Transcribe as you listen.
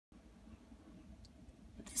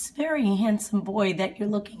This very handsome boy that you're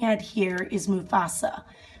looking at here is Mufasa.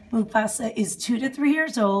 Mufasa is 2 to 3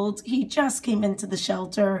 years old. He just came into the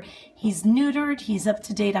shelter. He's neutered. He's up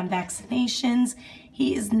to date on vaccinations.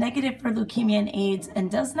 He is negative for leukemia and AIDS and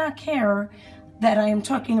does not care that I am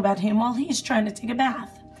talking about him while he's trying to take a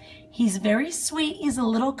bath. He's very sweet. He's a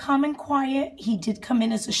little calm and quiet. He did come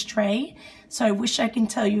in as a stray, so I wish I can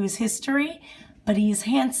tell you his history, but he is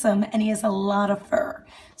handsome and he has a lot of fur.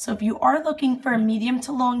 So if you are looking for a medium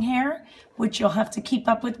to long hair, which you'll have to keep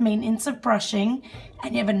up with maintenance of brushing,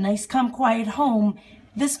 and you have a nice, calm, quiet home,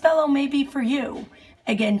 this fellow may be for you.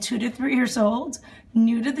 Again, 2 to 3 years old,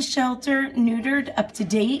 new to the shelter, neutered, up to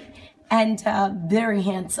date, and very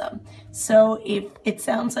handsome. So if it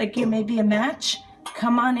sounds like you may be a match,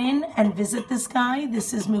 come on in and visit this guy.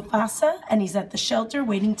 This is Mufasa, and he's at the shelter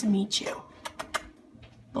waiting to meet you.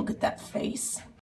 Look at that face.